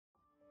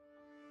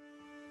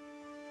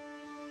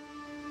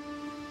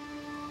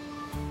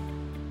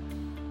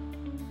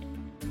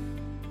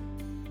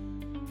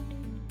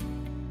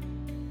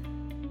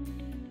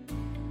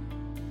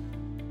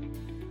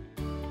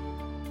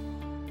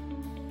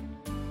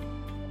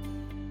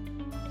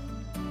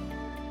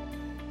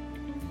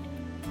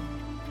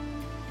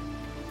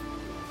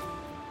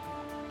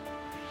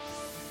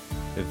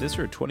If this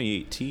were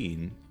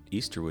 2018,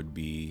 Easter would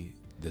be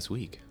this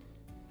week.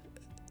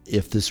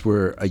 If this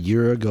were a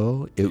year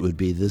ago, it would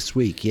be this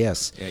week,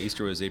 yes. Yeah,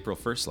 Easter was April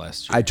 1st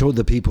last year. I told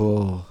the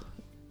people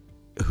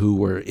who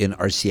were in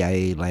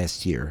RCIA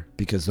last year,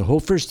 because the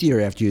whole first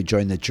year after you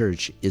join the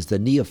church is the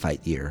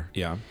neophyte year.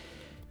 Yeah.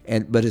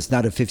 But it's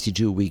not a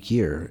 52-week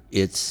year.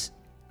 It's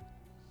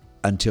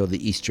until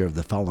the Easter of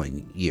the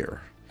following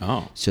year.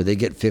 Oh. So they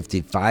get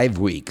 55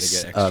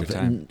 weeks of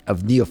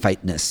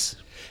neophyteness.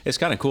 It's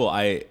kind of cool.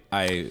 I,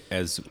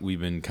 as we've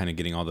been kind of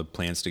getting all the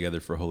plans together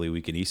for Holy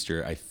Week and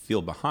Easter, I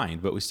feel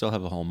behind, but we still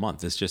have a whole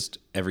month. It's just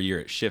every year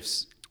it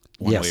shifts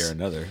one way or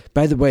another.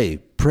 By the way,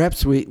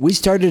 perhaps we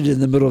started in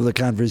the middle of the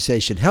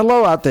conversation.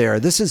 Hello out there.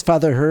 This is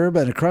Father Herb,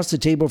 and across the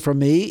table from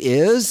me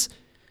is...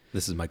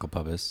 This is Michael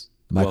Pubis.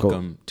 Michael.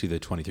 Welcome to the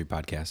 23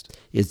 podcast.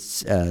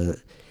 It's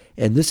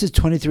and this is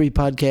 23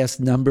 podcast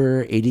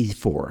number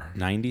 84.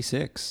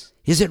 96.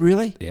 Is it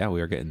really? Yeah, we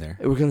are getting there.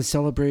 We're going to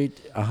celebrate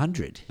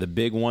 100. The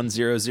big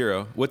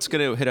 100. What's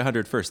going to hit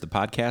 100 first, the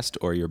podcast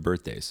or your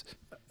birthdays?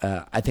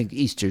 I think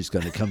Easter's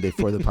going to come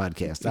before the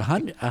podcast.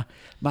 100,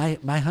 my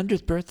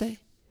 100th birthday?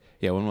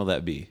 Yeah, when will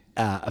that be?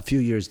 A few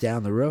years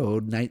down the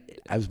road. I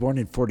was born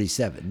in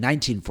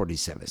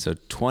 1947. So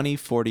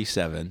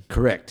 2047.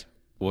 Correct.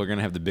 We're going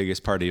to have the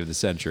biggest party of the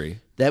century.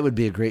 That would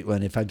be a great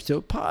one if I'm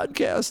still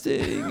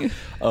podcasting.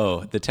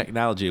 Oh, the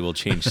technology will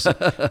change.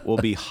 Will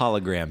be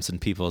holograms in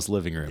people's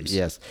living rooms.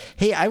 Yes.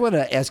 Hey, I want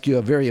to ask you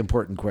a very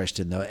important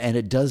question, though, and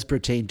it does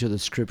pertain to the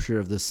scripture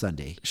of this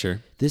Sunday.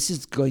 Sure. This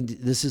is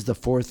the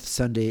fourth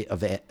Sunday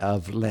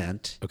of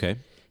Lent. Okay.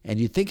 And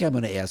you think I'm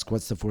going to ask,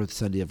 what's the fourth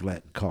Sunday of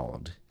Lent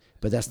called?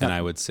 But that's not. And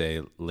I would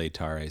say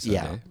Laetare Sunday.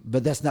 Yeah,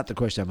 but that's not the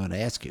question I'm going to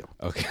ask you.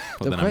 Okay.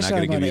 Well, The then I'm not question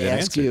going I'm to give going you to that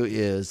ask answer. you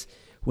is,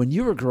 when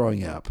you were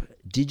growing up,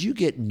 did you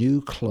get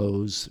new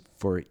clothes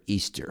for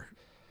Easter?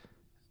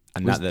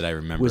 Not that I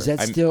remember. Was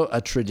that still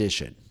a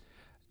tradition?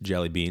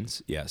 Jelly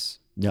beans? Yes.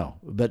 No,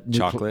 but new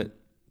Chocolate?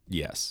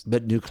 Yes.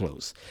 but new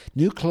clothes.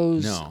 New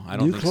clothes. No, I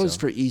don't New think clothes so.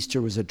 for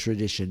Easter was a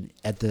tradition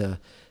at the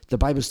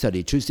Bible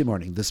study Tuesday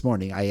morning. This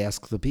morning, I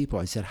asked the people.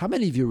 I said, "How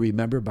many of you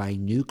remember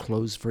buying new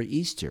clothes for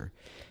Easter?"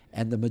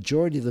 And the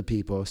majority of the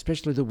people,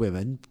 especially the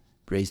women,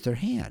 raised their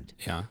hand.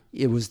 Yeah.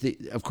 It was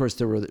of course,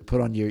 there were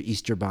put on your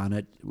Easter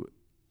bonnet.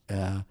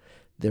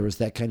 There was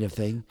that kind of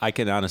thing. I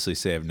can honestly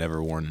say I've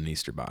never worn an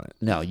Easter bonnet.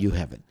 No, you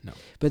haven't. No.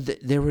 But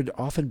they would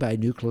often buy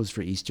new clothes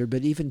for Easter,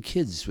 but even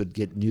kids would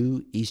get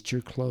new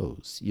Easter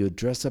clothes. You would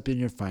dress up in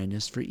your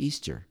finest for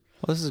Easter.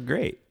 Well, this is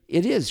great.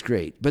 It is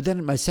great. But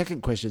then my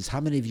second question is, how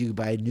many of you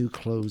buy new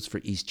clothes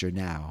for Easter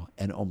now?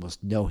 And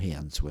almost no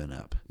hands went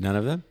up. None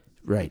of them?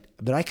 Right.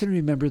 But I can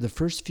remember the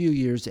first few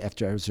years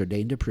after I was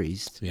ordained a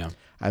priest, Yeah.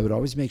 I would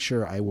always make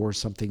sure I wore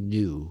something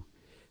new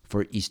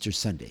for Easter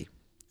Sunday.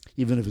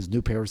 Even if it was a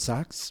new pair of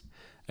socks.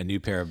 A new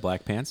pair of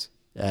black pants?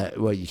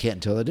 Well, you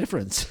can't tell the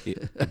difference. You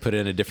put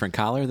in a different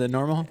collar than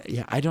normal?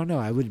 Yeah, I don't know.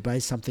 I would buy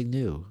something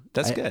new.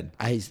 That's good.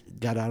 I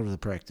got out of the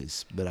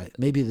practice, but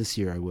maybe this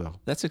year I will.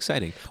 That's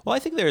exciting. Well, I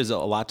think there's a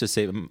lot to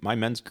say. My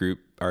men's group,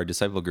 our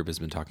disciple group, has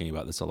been talking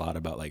about this a lot,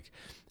 about like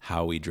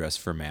how we dress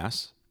for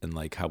Mass and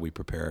like how we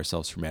prepare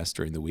ourselves for Mass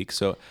during the week.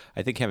 So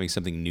I think having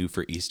something new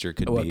for Easter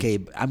could be... Okay,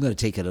 I'm going to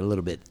take it a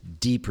little bit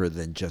deeper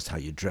than just how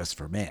you dress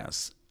for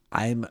Mass.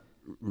 I'm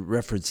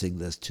referencing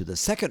this to the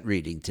second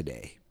reading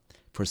today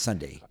for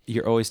Sunday.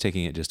 You're always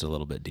taking it just a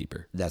little bit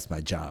deeper. That's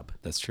my job.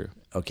 That's true.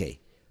 Okay,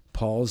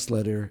 Paul's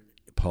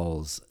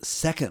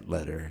second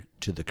letter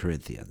to the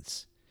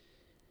Corinthians.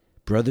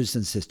 Brothers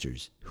and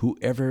sisters,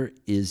 whoever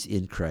is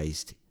in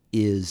Christ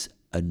is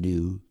a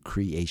new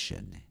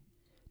creation.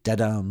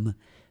 Da-dum.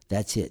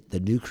 That's it. The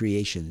new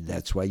creation.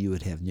 That's why you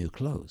would have new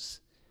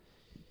clothes.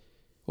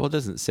 Well, it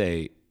doesn't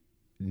say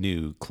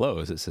new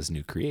clothes. It says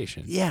new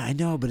creation. Yeah, I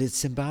know, but it's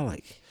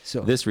symbolic.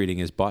 So This reading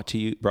is brought to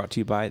you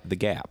by The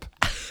Gap.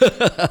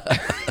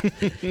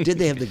 did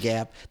they have the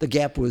gap? The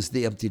gap was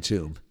the empty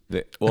tomb.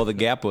 The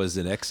Gap was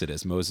in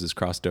Exodus. Moses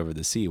crossed over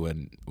the sea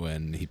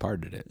when he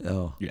parted it.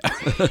 Oh, Yeah.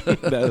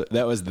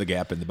 that was the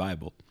gap in the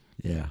Bible.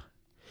 yeah.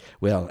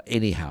 Well,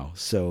 anyhow,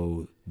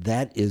 so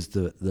that is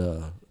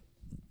the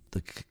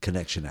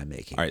connection I'm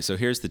making. All right, so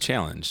here's the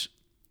challenge.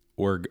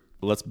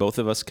 Let's both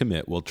of us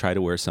commit. We'll try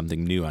to wear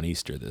something new on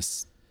Easter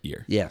this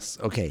year. Yes.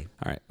 Okay.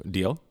 All right,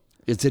 deal?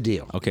 It's a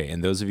deal. Okay,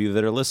 and those of you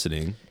that are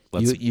listening,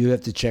 You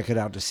have to check it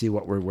out to see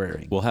what we're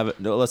wearing.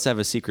 let's have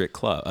a secret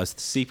club, a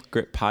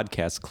secret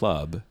podcast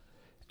club.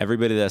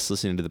 Everybody that's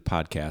listening to the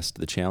podcast,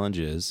 the challenge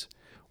is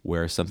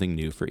wear something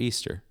new for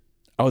Easter.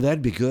 Oh,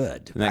 that'd be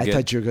good. Isn't that I good?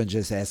 thought you were going to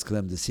just ask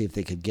them to see if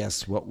they could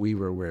guess what we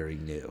were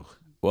wearing new.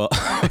 Well,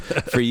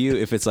 for you,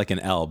 if it's like an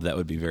alb, that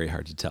would be very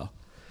hard to tell.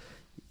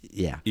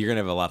 Yeah. You're going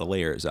to have a lot of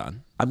layers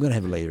on. I'm going to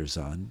have layers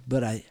on,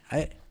 but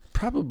I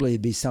probably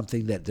be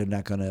something that they're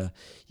not going to,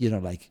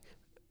 like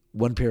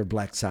one pair of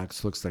black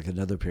socks looks like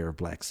another pair of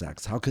black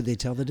socks. How could they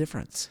tell the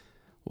difference?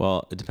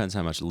 Well, it depends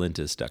how much lint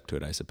is stuck to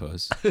it, I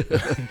suppose.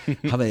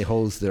 How many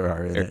holes there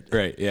are in it.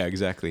 Right. Yeah,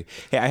 exactly.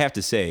 Hey, I have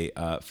to say,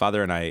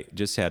 Father and I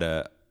just had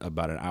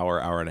about an hour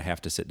and a half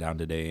to sit down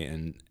today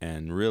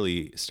and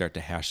really start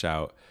to hash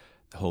out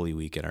Holy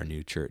Week at our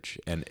new church.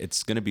 And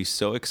it's going to be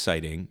so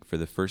exciting for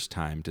the first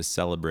time to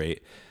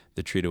celebrate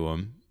the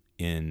Triduum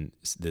in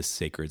this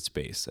sacred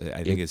space.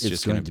 I think it's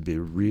just going to be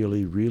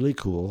really, really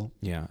cool.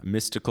 Yeah,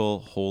 mystical,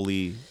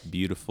 holy,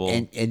 beautiful.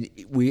 And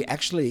we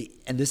actually,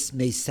 and this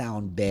may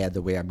sound bad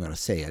the way I'm going to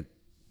say it,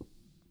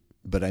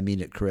 but I mean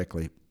it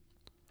correctly.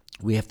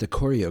 We have to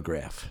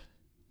choreograph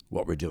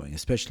what we're doing,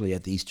 especially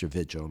at the Easter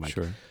Vigil, like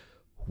Sure.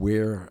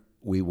 where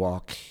we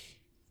walk,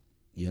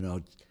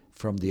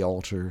 from the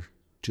altar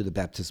to the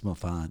baptismal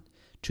font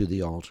to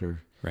the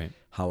altar. Right.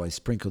 How I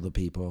sprinkle the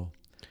people.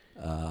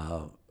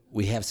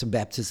 We have some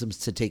baptisms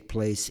to take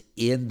place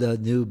in the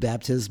new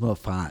baptismal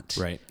font.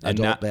 Right.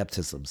 Adult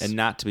baptisms. And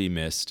not to be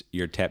missed,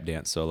 your tap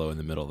dance solo in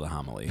the middle of the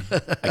homily.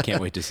 I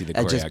can't wait to see the choreography.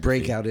 And just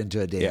break out into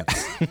a dance.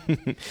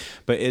 Yeah.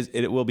 But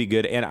it will be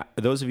good. And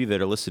those of you that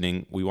are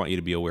listening, we want you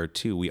to be aware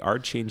too, we are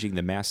changing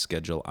the Mass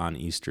schedule on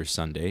Easter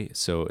Sunday.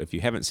 So if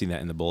you haven't seen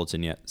that in the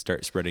bulletin yet,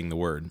 start spreading the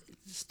word.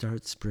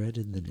 Start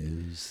spreading the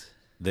news.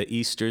 The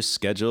Easter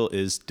schedule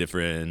is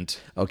different.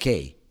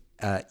 Okay.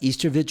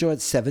 Easter Vigil at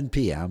 7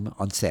 p.m.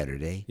 on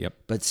Saturday. Yep.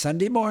 But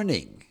Sunday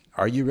morning,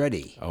 are you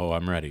ready? Oh,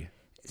 I'm ready.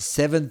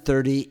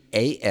 7:30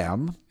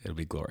 a.m., It'll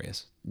be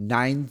glorious.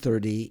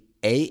 9:30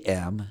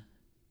 a.m.,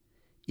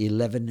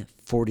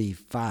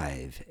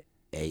 11:45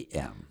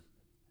 a.m.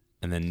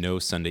 And then no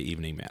Sunday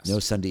evening Mass. No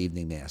Sunday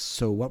evening Mass.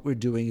 So what we're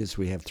doing is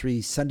we have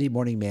 3 Sunday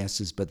morning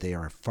Masses, but they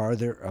are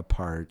farther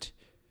apart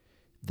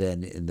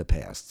than in the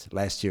past.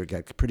 Last year it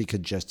got pretty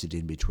congested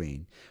in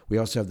between. We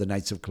also have the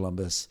Knights of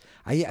Columbus.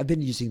 I've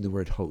been using the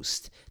word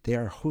host. They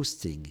are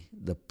hosting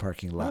the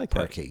parking lot I like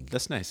parking. that.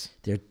 That's nice.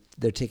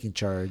 They're taking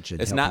charge. And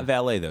It's not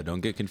valet, though.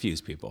 Don't get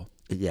confused, people.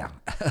 Yeah.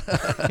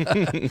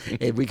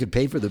 And we could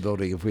pay for the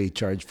building if we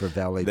charge for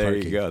valet There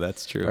parking. you go.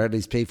 That's true. Or at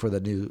least pay for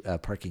the new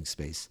parking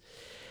space.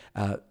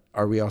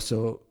 Are we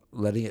also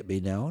letting it be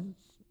known?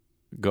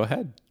 Go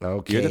ahead.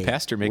 Okay. You're the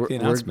pastor. Make the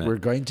announcement. We're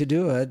going to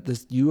do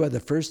it. You are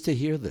the first to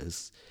hear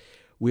this.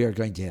 We are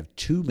going to have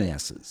 2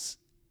 Masses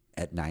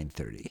at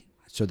 9:30.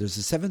 So there's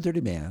a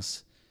 7:30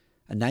 Mass,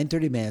 a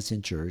 9:30 Mass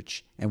in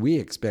church, and we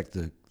expect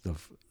the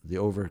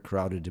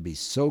overcrowded to be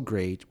so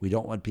great. We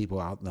don't want people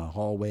out in the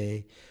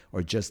hallway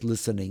or just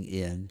listening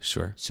in.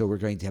 Sure. So we're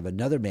going to have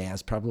another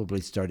Mass,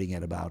 probably starting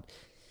at about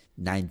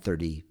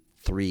 9:33,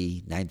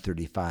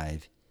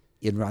 9:35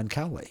 in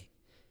Roncalli.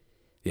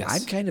 Yes.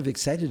 I'm kind of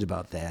excited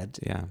about that.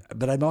 Yeah.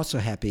 But I'm also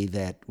happy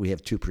that we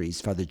have 2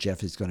 priests. Father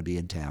Jeff is going to be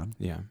in town.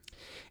 Yeah.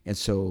 And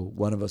so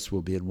one of us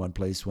will be in one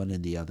place, one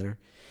in the other.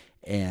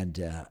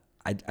 And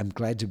I'm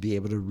glad to be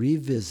able to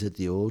revisit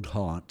the old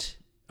haunt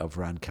of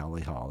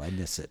Roncalli Hall. I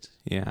miss it.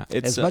 Yeah.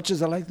 As much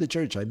as I like the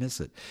church, I miss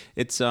it.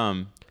 It's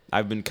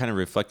I've been kind of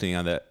reflecting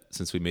on that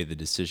since we made the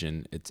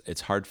decision.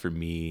 It's hard for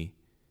me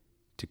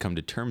to come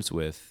to terms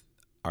with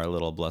our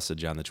little Blessed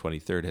John the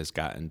 23rd has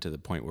gotten to the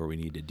point where we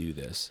need to do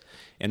this.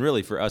 And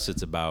really for us,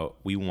 it's about,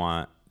 we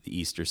want the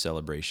Easter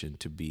celebration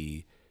to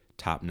be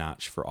top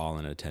notch for all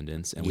in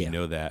attendance. And we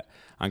know that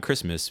on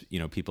Christmas,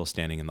 people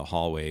standing in the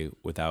hallway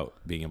without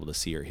being able to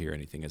see or hear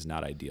anything is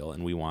not ideal.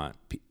 And we want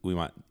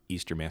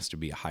Easter Mass to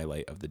be a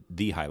highlight of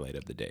the highlight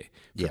of the day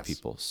for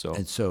people. So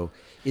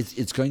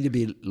it's going to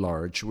be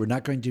large. We're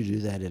not going to do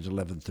that at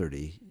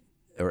 11:30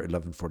 or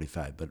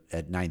 11:45, but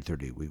at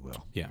 9:30 we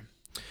will. Yeah.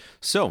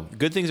 So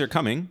good things are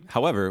coming.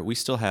 However, we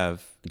still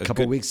have a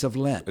couple weeks of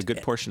Lent. A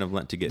good portion of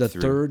Lent to get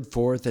through. The 3rd,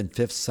 4th, and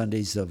 5th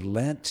Sundays of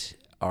Lent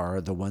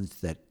are the ones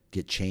that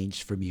get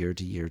changed from year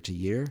to year to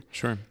year.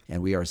 Sure.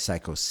 And we are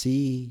Psycho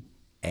C,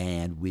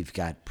 and we've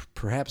got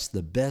perhaps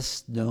the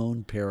best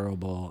known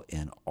parable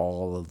in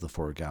all of the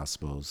 4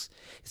 Gospels.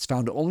 It's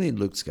found only in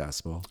Luke's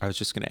Gospel. I was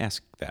just going to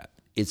ask that.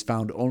 It's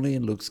found only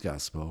in Luke's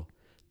Gospel.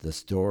 The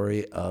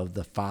story of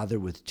the father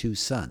with 2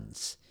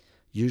 sons,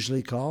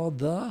 usually called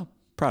the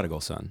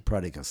Prodigal son.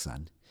 Prodigal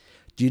son.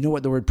 Do you know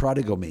what the word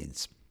prodigal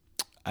means?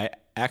 I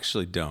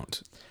actually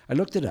don't. I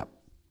looked it up.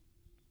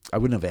 I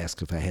wouldn't have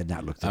asked if I had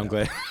not looked it up. I'm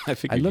glad. I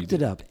figured I looked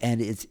it up,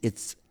 and it's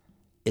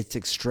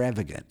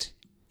extravagant.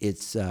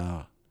 It's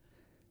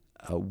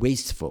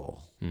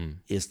wasteful.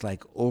 It's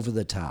like over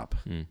the top.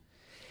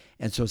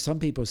 And so some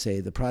people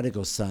say the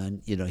prodigal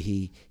son,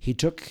 he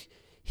took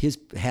his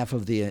half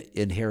of the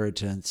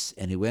inheritance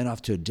and he went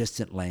off to a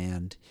distant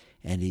land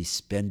and he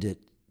spent it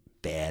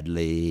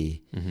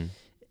badly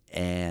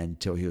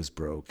until he was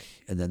broke.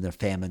 And then the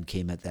famine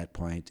came at that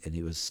point and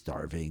he was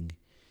starving,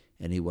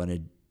 and he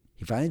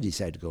finally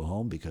decided to go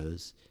home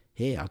because,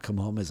 hey, I'll come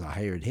home as a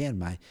hired hand.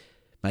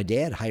 My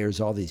dad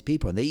hires all these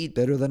people and they eat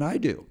better than I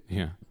do.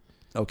 Yeah.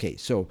 Okay,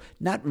 so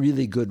not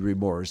really good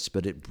remorse,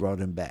 but it brought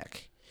him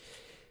back.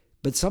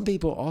 But some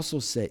people also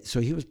say, so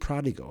he was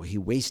prodigal. He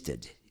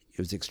wasted. It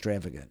was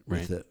extravagant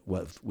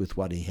with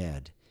what he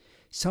had.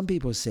 Some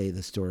people say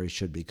the story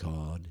should be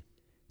called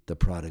The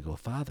Prodigal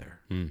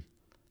Father,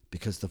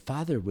 because the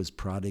father was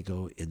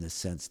prodigal in the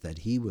sense that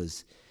he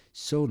was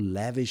so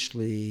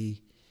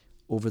lavishly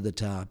over the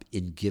top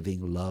in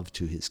giving love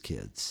to his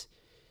kids.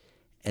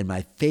 And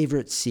my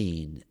favorite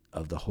scene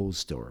of the whole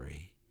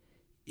story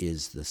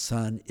is the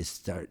son is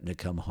starting to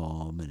come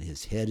home and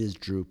his head is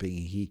drooping.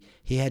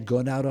 He had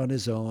gone out on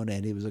his own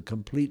and he was a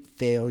complete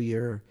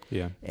failure.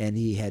 Yeah. And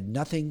he had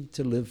nothing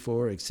to live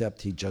for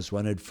except he just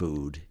wanted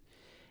food.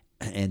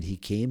 And he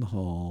came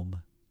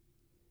home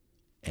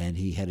and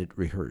he had it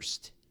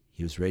rehearsed.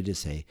 He was ready to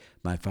say,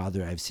 "My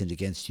Father, I've sinned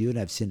against you and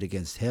I've sinned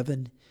against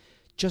heaven.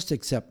 Just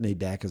accept me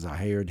back as a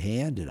hired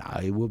hand and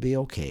I will be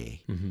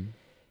okay." Mm-hmm.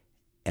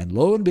 And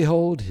lo and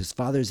behold, his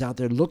father's out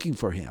there looking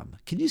for him.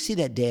 Can you see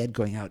that dad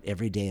going out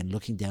every day and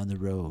looking down the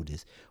road?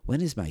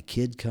 When is my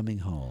kid coming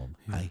home?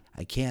 Yeah.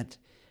 I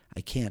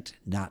can't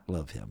not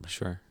love him.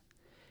 Sure.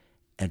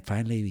 And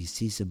finally he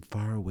sees him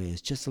far away. It's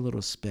just a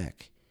little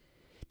speck.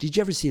 Did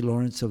you ever see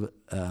Lawrence of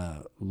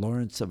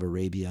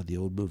Arabia, the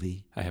old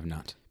movie? I have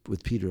not.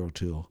 With Peter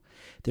O'Toole.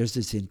 There's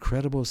this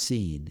incredible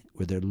scene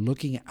where they're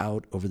looking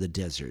out over the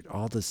desert,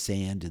 all the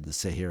sand in the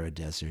Sahara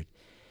Desert.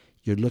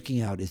 You're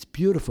looking out. It's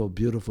beautiful,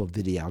 beautiful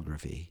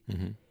videography.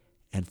 Mm-hmm.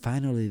 And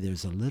finally,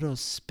 there's a little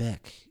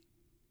speck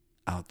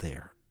out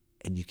there,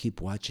 and you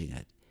keep watching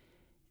it.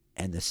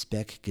 And the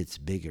speck gets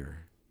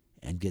bigger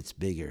and gets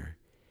bigger.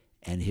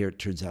 And here it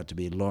turns out to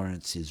be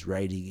Lawrence is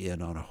riding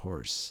in on a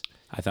horse.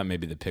 I thought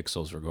maybe the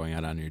pixels were going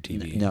out on your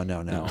TV.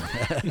 No.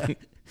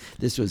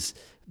 This was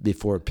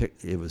before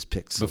it was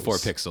pixels. Before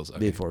pixels. Okay.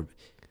 Before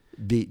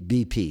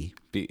BP.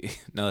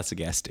 No, that's a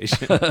gas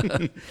station.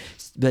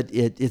 But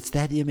it's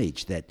that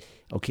image that,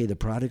 okay, the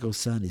prodigal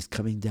son is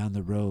coming down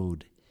the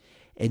road,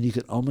 and you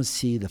can almost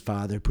see the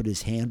father put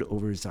his hand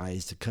over his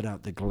eyes to cut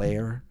out the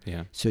glare,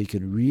 so he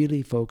can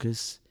really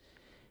focus.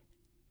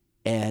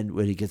 And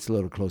when he gets a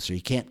little closer,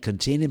 he can't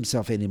contain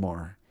himself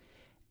anymore,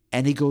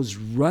 and he goes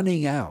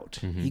running out.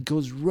 Mm-hmm. He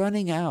goes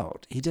running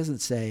out. He doesn't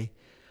say,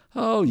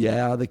 "Oh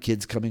yeah, the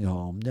kid's coming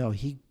home." No,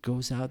 he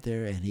goes out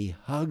there and he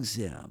hugs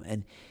him,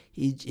 and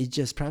he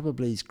just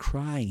probably is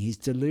crying. He's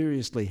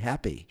deliriously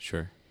happy.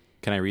 Sure.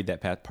 Can I read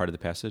that part of the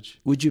passage?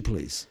 Would you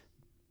please?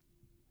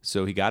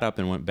 "So he got up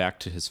and went back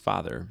to his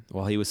father.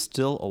 While he was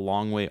still a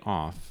long way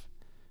off,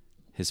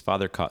 his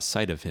father caught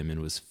sight of him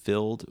and was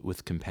filled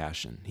with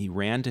compassion. He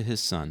ran to his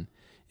son,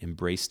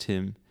 embraced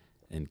him,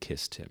 and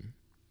kissed him."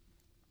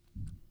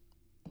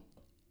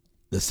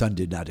 The son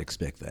did not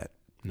expect that.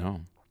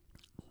 No.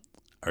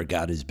 Our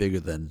God is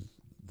bigger than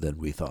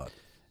we thought.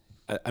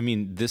 I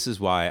mean, this is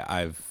why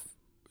I've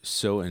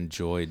so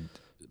enjoyed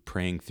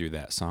praying through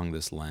that song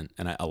this Lent,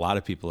 and a lot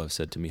of people have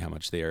said to me how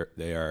much they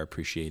are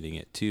appreciating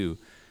it too,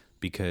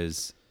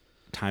 because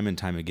time and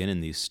time again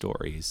in these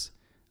stories,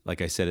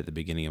 like I said at the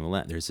beginning of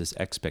Lent, there's this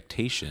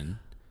expectation.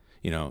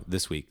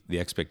 This week the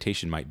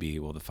expectation might be,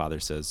 well, the father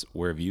says,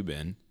 "Where have you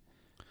been?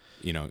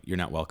 You're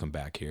not welcome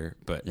back here."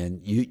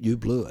 And you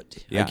blew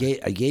it. Yeah.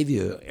 I gave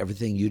you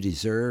everything you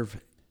deserve,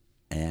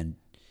 and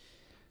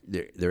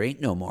there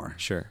ain't no more.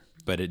 Sure,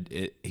 but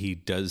he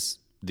does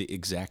the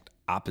exact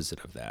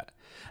opposite of that.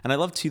 And I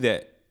love too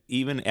that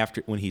even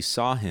after, when he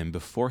saw him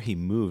before he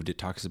moved, it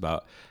talks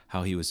about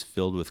how he was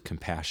filled with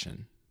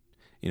compassion.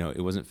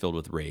 It wasn't filled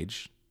with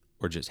rage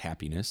or just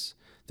happiness.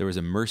 There was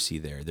a mercy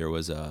there. There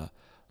was a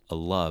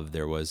love.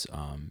 There was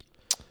a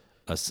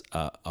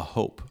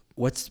hope.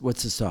 What's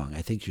the song?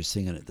 I think you're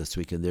singing it this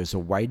weekend. There's a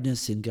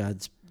wideness in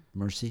God's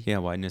mercy. Yeah,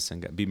 wideness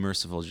in God. Be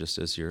merciful just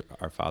as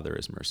our Father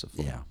is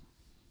merciful. Yeah.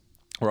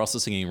 We're also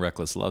singing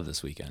Reckless Love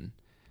this weekend,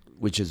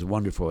 which is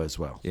wonderful as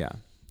well. Yeah.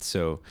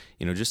 So,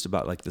 just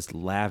about like this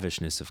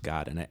lavishness of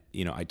God. And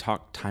I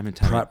talk time and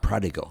time.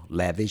 Prodigal.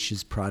 Lavish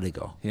is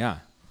prodigal. Yeah.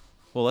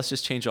 Well, let's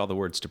just change all the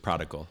words to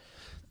prodigal.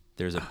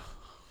 There's a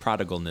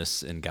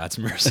prodigalness in God's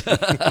mercy.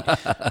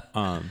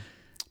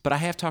 But I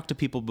have talked to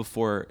people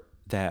before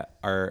that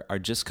are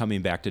just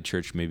coming back to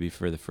church maybe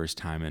for the first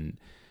time, and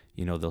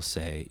they'll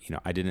say,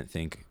 I didn't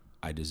think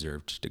I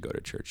deserved to go to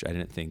church. I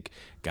didn't think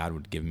God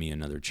would give me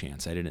another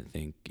chance. I didn't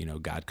think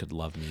God could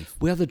love me.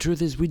 Well, the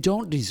truth is we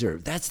don't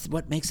deserve. That's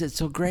what makes it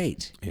so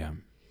great. Yeah.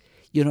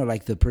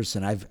 Like the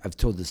person, I've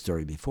told this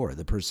story before,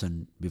 the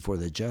person before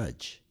the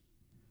judge,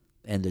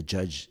 and the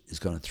judge is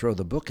going to throw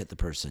the book at the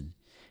person,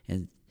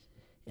 and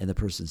the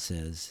person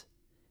says,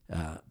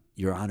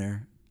 "Your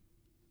Honor,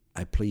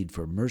 I plead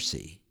for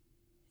mercy."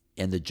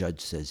 And the judge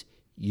says,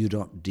 "You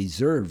don't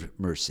deserve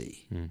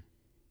mercy."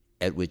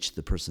 At which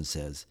the person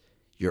says,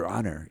 "Your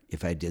Honor,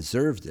 if I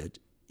deserved it,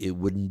 it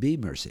wouldn't be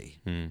mercy."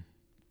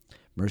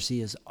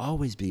 Mercy is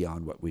always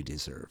beyond what we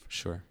deserve.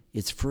 Sure.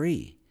 It's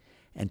free.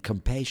 And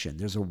compassion.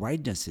 There's a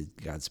wideness in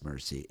God's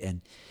mercy.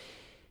 And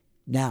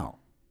now,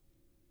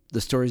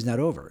 the story's not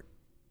over.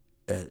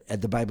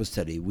 At the Bible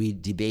study, we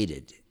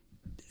debated,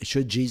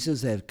 should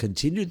Jesus have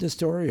continued the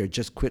story or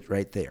just quit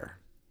right there?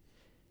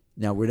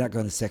 Now, we're not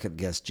going to second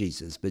guess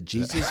Jesus, but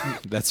Jesus...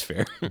 That's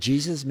fair.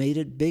 Jesus made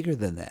it bigger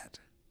than that,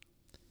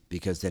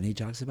 because then he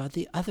talks about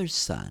the other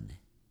son,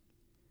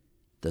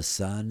 the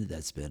son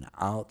that's been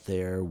out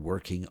there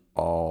working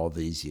all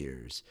these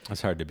years.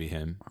 It's hard to be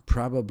him.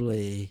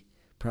 Probably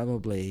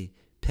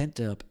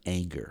pent-up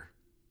anger.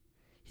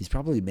 He's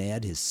probably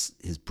mad.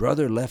 His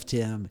brother left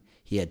him.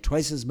 He had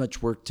twice as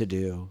much work to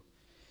do.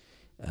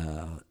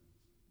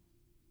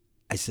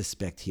 I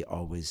suspect he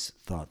always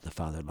thought the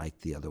father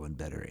liked the other one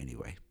better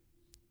anyway.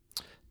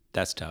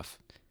 That's tough.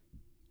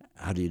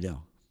 How do you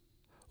know?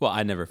 Well,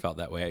 I never felt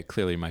that way.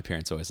 Clearly, my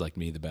parents always liked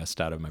me the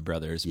best out of my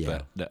brothers.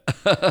 Yeah.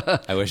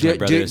 But I wish my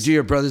brothers. Do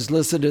your brothers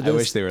listen to this? I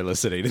wish they were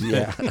listening to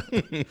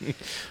that. Yeah.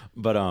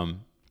 But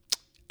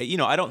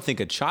I don't think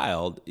a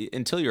child,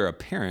 until you're a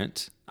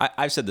parent.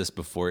 I've said this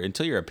before.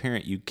 Until you're a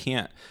parent, you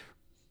can't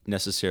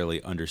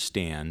necessarily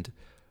understand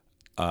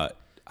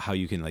how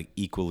you can like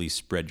equally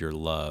spread your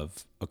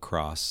love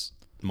across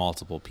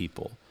multiple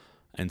people.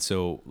 And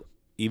so,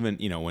 even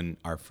when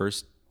our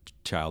first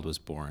child was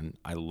born,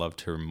 I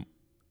loved her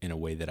in a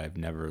way that I've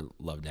never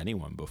loved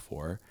anyone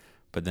before.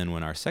 But then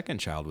when our second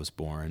child was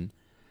born,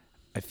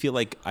 I feel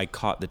like I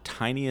caught the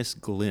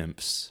tiniest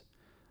glimpse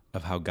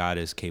of how God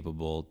is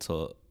capable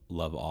to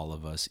love all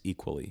of us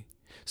equally.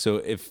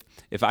 So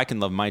if I can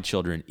love my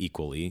children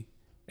equally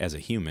as a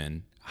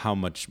human, how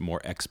much more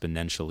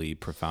exponentially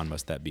profound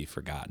must that be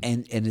for God?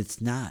 And it's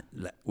not,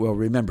 well,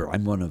 remember,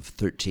 I'm one of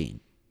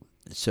 13.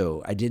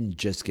 So I didn't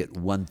just get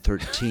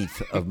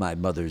 1/13 of my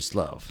mother's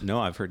love.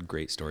 No, I've heard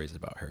great stories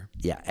about her.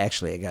 Yeah,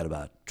 actually, I got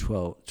about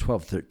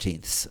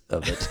 12/13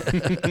 of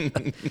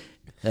it.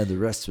 And the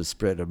rest was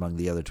spread among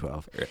the other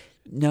 12. Right.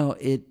 No,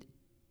 and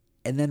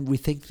then we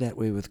think that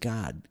way with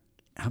God.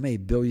 How many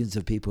billions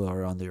of people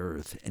are on the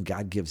earth, and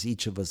God gives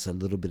each of us a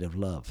little bit of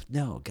love?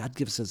 No, God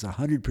gives us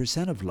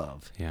 100% of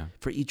love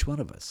for each one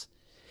of us.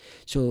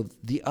 So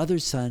the other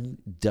son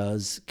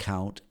does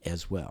count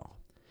as well.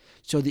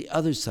 So the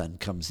other son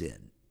comes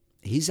in.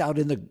 He's out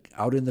in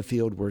the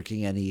field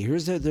working, and he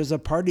hears that there's a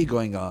party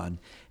going on,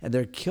 and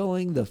they're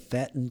killing the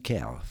fattened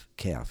calf.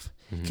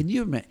 Mm-hmm. Can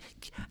you imagine?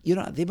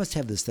 They must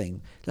have this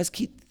thing. Let's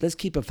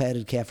keep a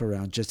fatted calf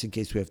around just in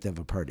case we have to have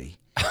a party.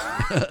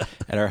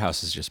 At our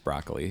house is just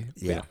broccoli.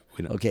 Yeah.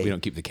 We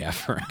don't keep the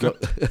calf around.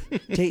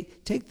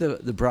 Take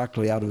the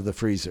broccoli out of the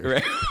freezer.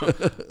 Right.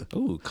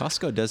 Ooh,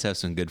 Costco does have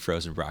some good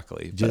frozen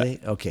broccoli. Do they?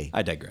 Okay.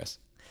 I digress.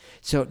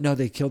 So, no,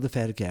 they killed the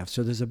fatted calf.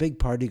 So there's a big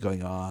party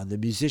going on. The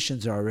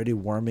musicians are already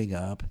warming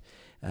up.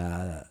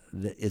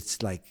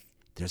 It's like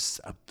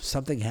there's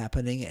something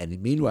happening. And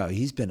meanwhile,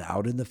 he's been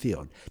out in the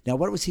field. Now,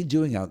 what was he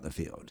doing out in the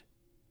field?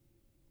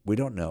 We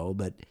don't know,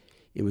 but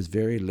it was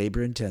very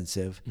labor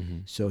intensive. Mm-hmm.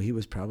 So he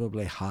was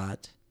probably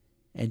hot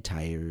and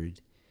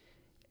tired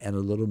and a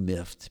little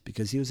miffed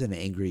because he was an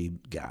angry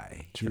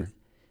guy. Sure.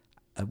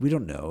 We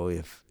don't know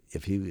if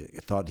he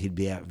thought he'd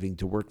be having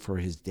to work for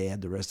his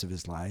dad the rest of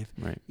his life.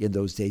 Right. In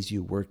those days,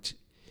 you worked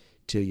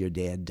till your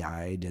dad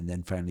died, and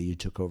then finally you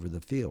took over the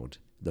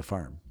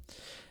farm.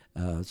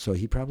 So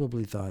he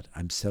probably thought,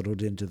 I'm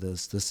settled into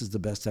this. This is the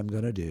best I'm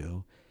going to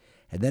do.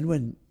 And then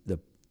when the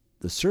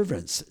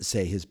servants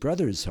say his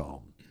brother's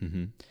home,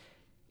 mm-hmm.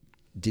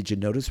 Did you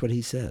notice what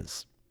he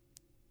says?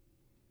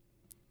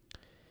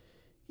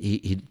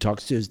 He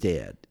talks to his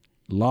dad.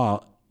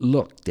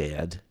 Look,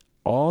 Dad,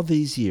 all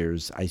these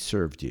years I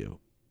served you,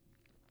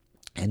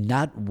 and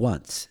not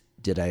once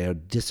did I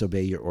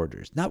disobey your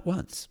orders. Not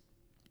once.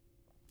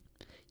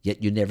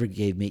 Yet you never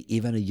gave me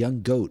even a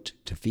young goat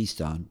to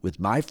feast on with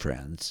my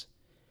friends.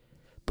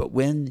 But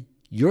when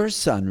your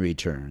son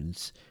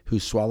returns, who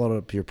swallowed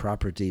up your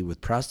property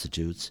with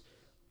prostitutes,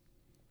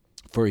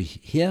 for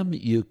him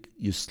you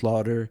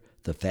slaughter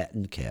the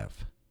fattened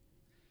calf.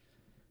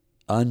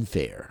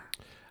 Unfair.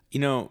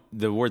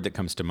 The word that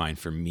comes to mind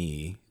for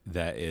me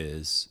that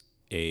is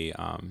a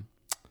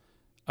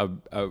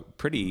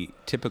pretty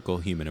typical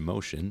human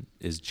emotion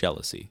is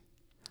jealousy.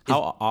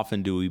 How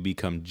often do we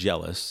become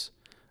jealous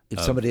if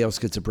somebody else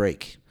gets a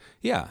break?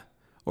 Yeah.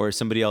 Or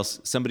somebody else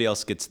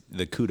gets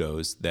the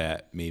kudos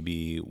that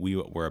maybe we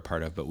were a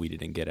part of, but we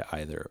didn't get it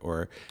either.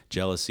 Or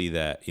jealousy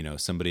that,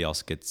 somebody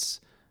else gets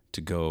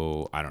to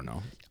go, I don't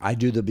know. I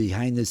do the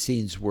behind the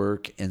scenes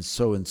work and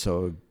so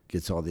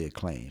gets all the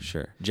acclaim.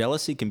 Sure.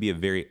 Jealousy can be a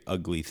very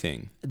ugly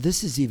thing.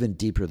 This is even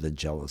deeper than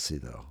jealousy,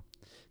 though.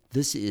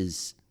 This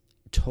is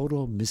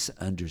total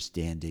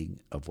misunderstanding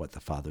of what the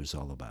Father's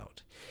all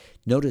about.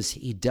 Notice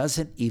he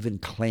doesn't even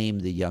claim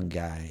the young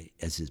guy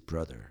as his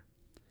brother.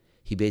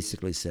 He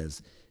basically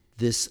says,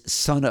 this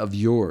son of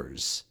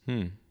yours,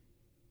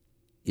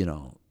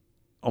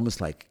 almost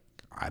like,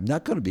 I'm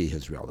not going to be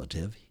his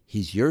relative.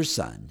 He's your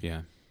son.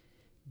 Yeah.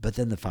 But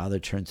then the Father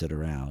turns it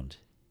around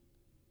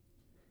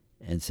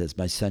and says,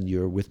 my son,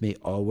 you're with me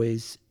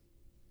always.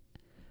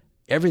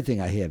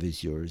 Everything I have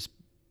is yours.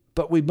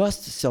 But we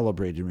must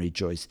celebrate and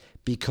rejoice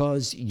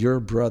because your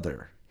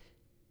brother,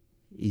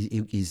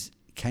 he's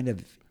kind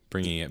of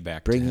bringing it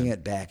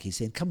back. He's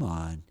saying, come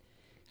on,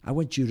 I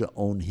want you to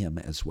own him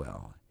as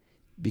well.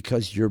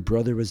 Because your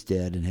brother was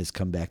dead and has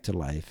come back to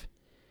life.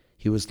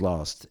 He was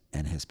lost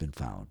and has been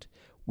found.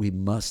 We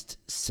must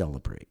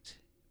celebrate.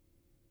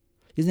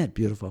 Isn't that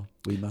beautiful?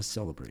 We must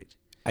celebrate.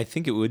 I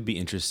think it would be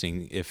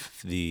interesting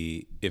if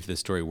the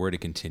story were to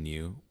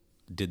continue.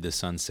 Did the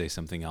son say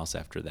something else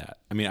after that?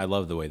 I mean, I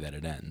love the way that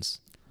it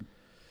ends.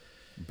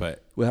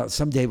 But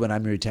someday when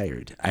I'm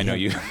retired, I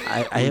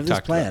have this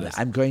plan.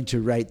 I'm going to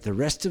write the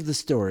rest of the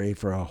story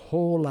for a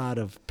whole lot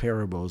of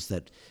parables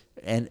that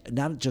And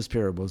not just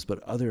parables,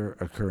 but other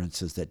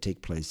occurrences that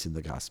take place in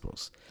the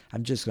Gospels.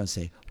 I'm just going to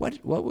say,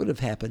 what would have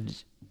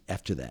happened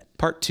after that?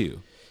 Part 2.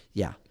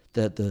 Yeah,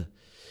 the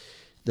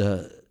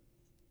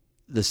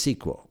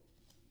sequel,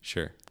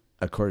 Sure.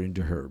 according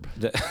to Herb.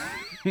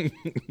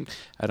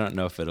 I don't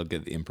know if it'll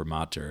get the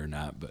imprimatur or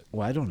not, but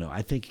Well, I don't know.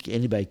 I think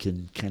anybody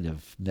can kind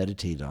of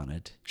meditate on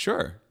it.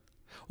 sure.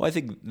 Well, I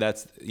think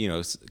that's,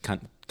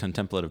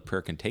 contemplative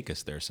prayer can take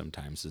us there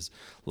sometimes, is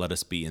let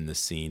us be in the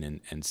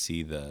scene and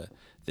see the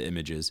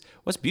images.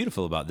 What's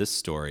beautiful about this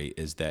story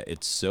is that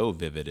it's so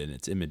vivid in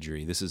its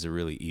imagery. This is a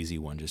really easy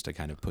one just to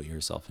kind of put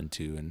yourself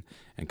into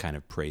and kind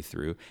of pray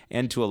through,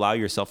 and to allow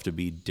yourself to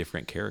be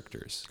different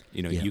characters.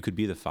 You could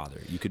be the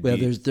father. You could Well,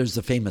 be... there's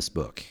a famous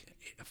book,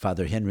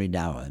 Father Henry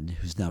Nouwen,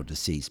 who's now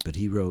deceased, but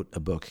he wrote a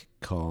book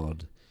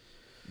called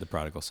The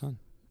Prodigal Son.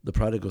 The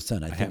Prodigal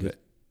Son. I think have it.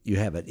 You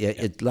have it. Yeah.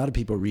 A lot of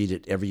people read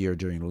it every year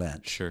during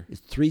Lent. Sure.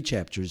 It's 3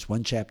 chapters.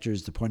 One chapter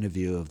is the point of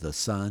view of the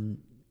son,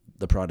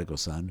 the prodigal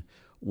son,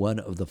 one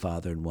of the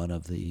father, and one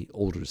of the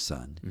older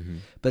son. Mm-hmm.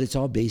 But it's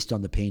all based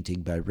on the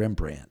painting by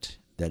Rembrandt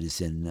that is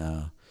in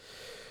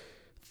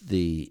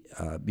the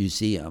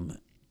museum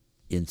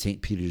in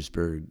St.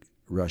 Petersburg,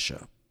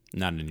 Russia.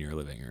 Not in your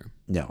living room.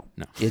 No.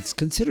 No. It's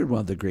considered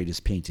one of the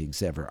greatest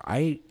paintings ever.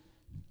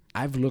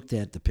 I've looked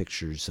at the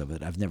pictures of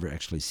it. I've never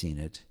actually seen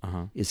it.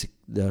 Uh-huh. It's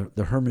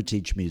the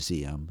Hermitage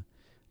Museum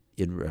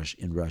in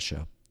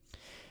Russia.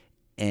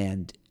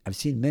 And I've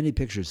seen many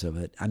pictures of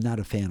it. I'm not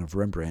a fan of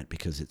Rembrandt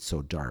because it's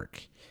so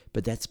dark.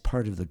 But that's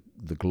part of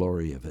the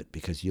glory of it,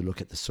 because you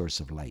look at the source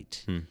of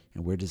light. And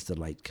where does the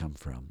light come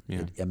from?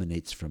 Yeah. It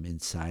emanates from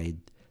inside.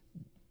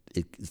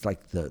 It's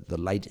like the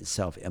light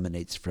itself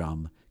emanates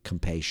from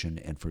compassion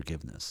and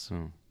forgiveness.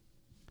 Oh.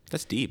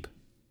 That's deep.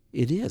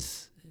 It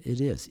is.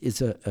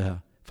 It's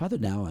Father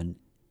Nouwen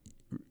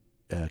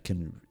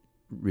can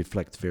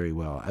reflect very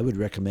well. I would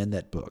recommend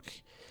that book,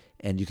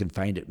 and you can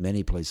find it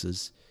many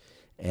places.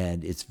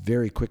 And it's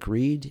very quick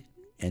read,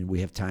 and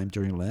we have time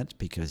during Lent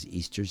because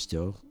Easter's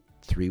still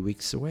 3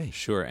 weeks away.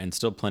 Sure, and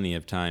still plenty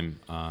of time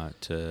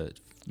to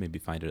maybe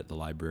find it at the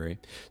library.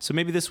 So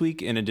maybe this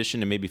week, in addition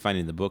to maybe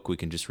finding the book, we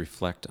can just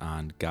reflect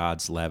on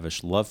God's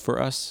lavish love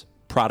for us,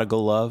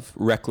 prodigal love,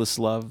 reckless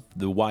love,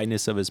 the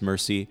wideness of his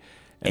mercy,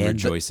 and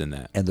rejoice in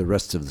that. And the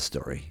rest of the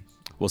story.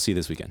 We'll see you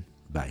this weekend.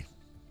 Bye.